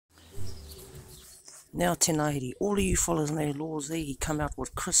Now Tenahiri, all of you fellas know laws there. He come out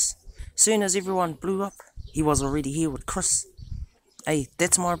with Chris. Soon as everyone blew up, he was already here with Chris. Hey,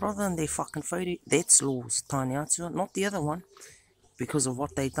 that's my brother and their fucking photo. That's laws, Tani Atua, not the other one. Because of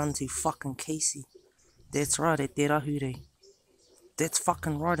what they done to fucking Casey. That's right, at Te Rahure. That's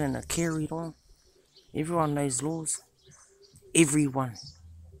fucking right, and it carried on. Everyone knows laws. Everyone.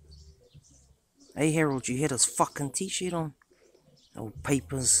 Hey Harold, you had his fucking t-shirt on. Oh,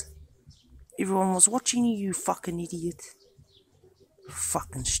 papers. Everyone was watching you, you fucking idiot.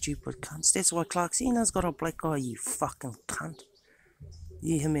 Fucking stupid cunts. That's why Clark Sena's got a black eye, you fucking cunt.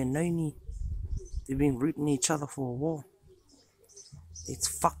 You, him and Noni, they've been rooting each other for a while. That's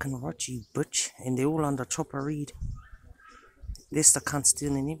fucking right, you bitch. And they're all under Chopper Reed. That's the cunt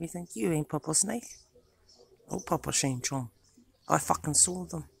stealing everything. You ain't Papa Snake. Or Papa Shane Chong. I fucking saw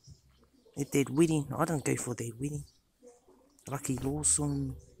them. At that wedding. I didn't go for that wedding. Lucky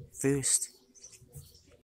Lawson first.